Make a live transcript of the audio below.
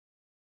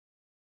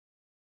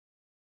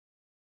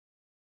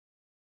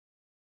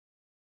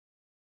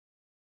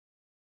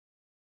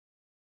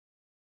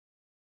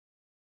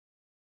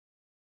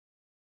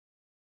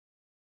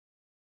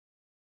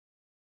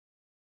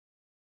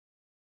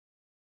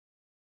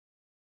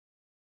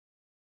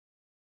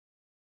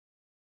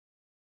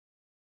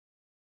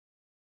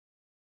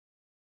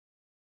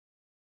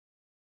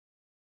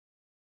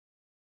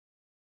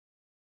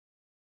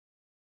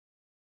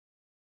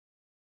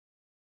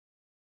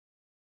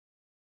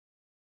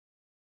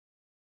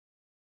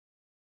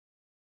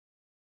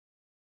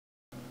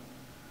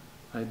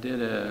I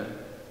did a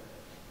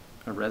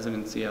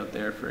residency out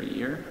there for a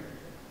year,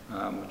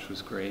 which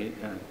was great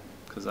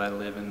because I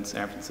live in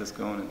San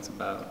Francisco and it's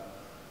about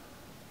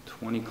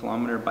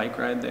 20-kilometer bike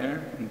ride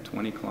there and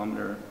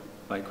 20-kilometer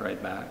bike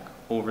ride back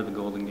over the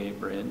Golden Gate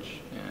Bridge,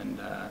 and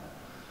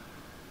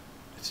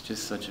it's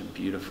just such a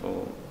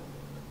beautiful,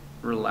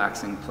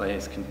 relaxing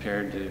place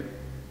compared to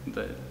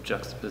the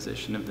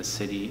juxtaposition of the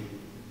city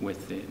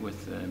with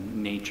the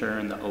nature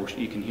and the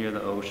ocean. You can hear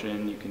the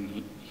ocean, you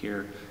can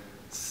hear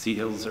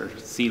seals or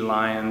sea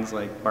lions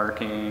like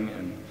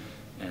barking,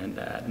 and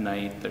at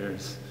night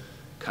there's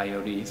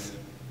coyotes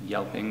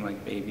yelping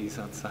like babies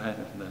outside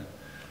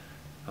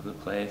of the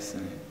place,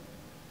 and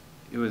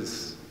it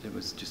was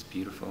just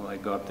beautiful. I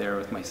go up there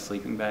with my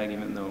sleeping bag,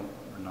 even though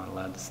we're not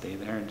allowed to stay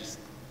there, and just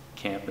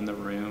camp in the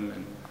room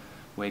and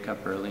wake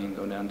up early and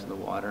go down to the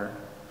water.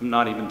 I'm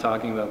not even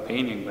talking about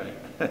painting,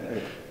 but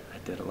I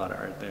did a lot of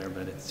art there,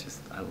 but it's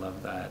just, I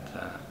love that,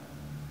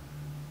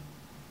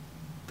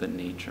 the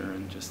nature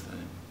and just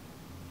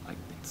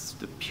it's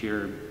the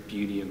pure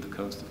beauty of the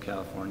coast of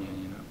California,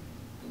 you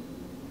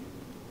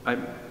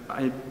know.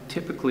 I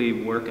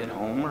typically work at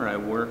home, or I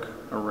work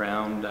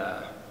around,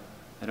 I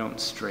don't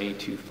stray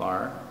too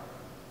far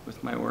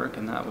with my work,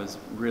 and that was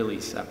really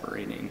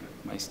separating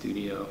my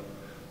studio.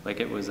 Like,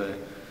 it was an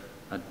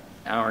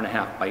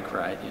hour-and-a-half bike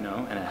ride, you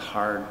know, and a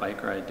hard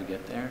bike ride to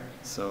get there.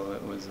 So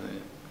it was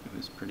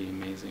pretty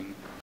amazing.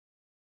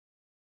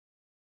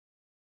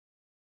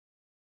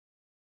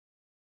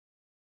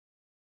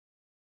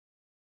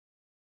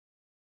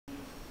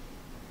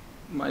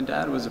 My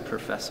dad was a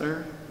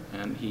professor,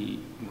 and he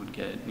would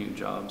get new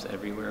jobs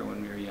everywhere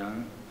when we were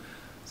young.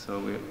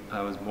 So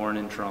I was born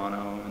in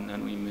Toronto, and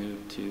then we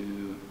moved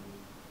to,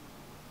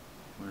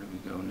 where did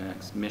we go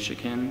next?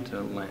 Michigan,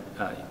 to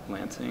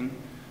Lansing,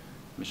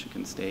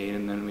 Michigan State,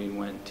 and then we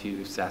went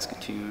to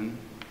Saskatoon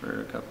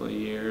for a couple of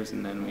years,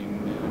 and then we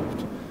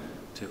moved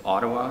to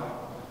Ottawa,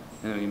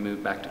 and then we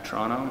moved back to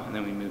Toronto, and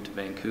then we moved to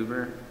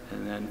Vancouver,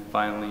 and then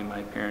finally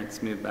my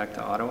parents moved back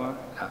to Ottawa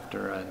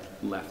after I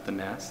left the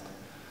nest.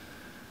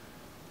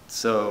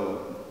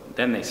 So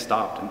then they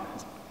stopped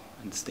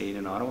and stayed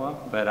in Ottawa,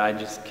 but I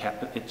just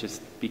kept, it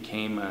just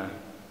became a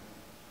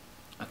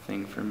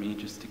thing for me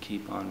just to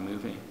keep on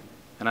moving.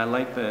 And I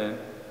like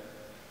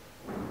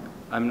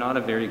I'm not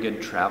a very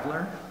good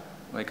traveler.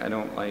 Like, I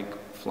don't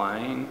like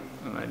flying,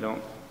 and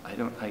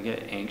I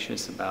get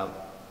anxious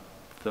about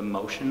the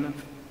motion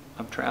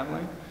of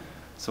traveling.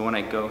 So when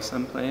I go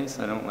someplace,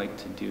 I don't like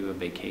to do a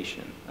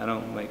vacation. I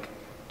don't like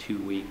 2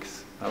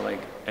 weeks, I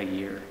like a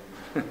year.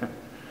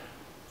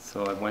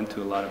 So I went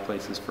to a lot of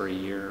places for a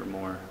year or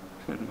more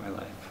in my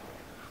life.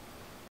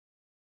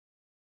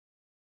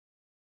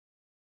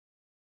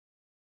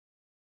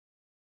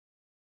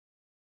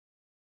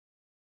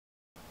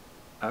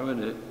 I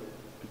would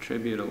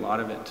attribute a lot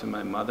of it to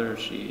my mother.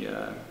 She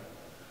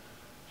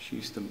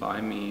used to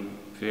buy me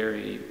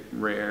very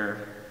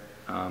rare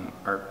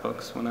art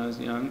books when I was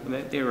young.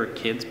 They were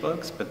kids'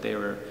 books, but they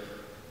were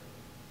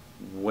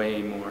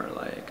way more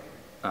like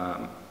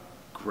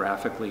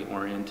graphically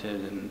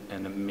oriented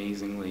and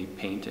amazingly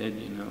painted,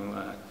 you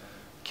know,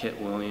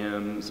 Kit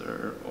Williams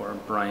or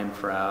Brian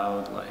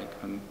Froud, like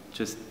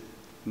just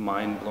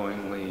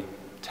mind-blowingly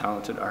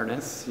talented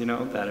artists, you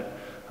know, that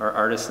are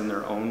artists in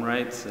their own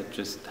rights that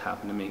just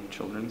happen to make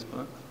children's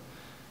books.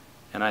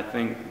 And I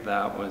think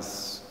that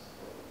was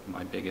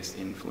my biggest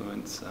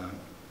influence.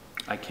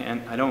 I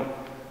can't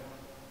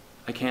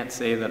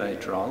say that I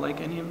draw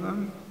like any of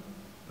them,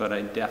 but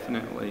I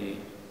definitely,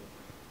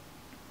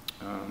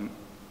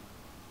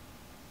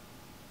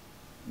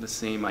 the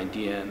same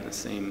idea and the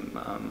same,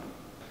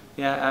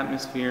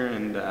 atmosphere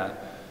and,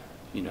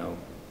 you know,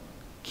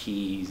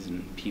 keys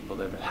and people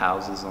that have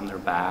houses on their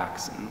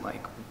backs and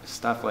like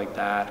stuff like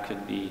that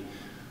could be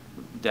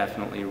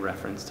definitely a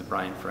reference to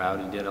Brian Froud.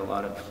 He did a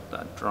lot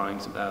of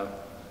drawings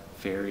about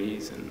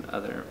fairies and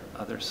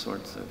other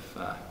sorts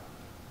of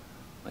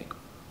like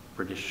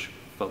British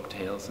folk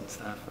tales and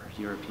stuff, or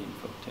European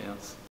folk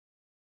tales.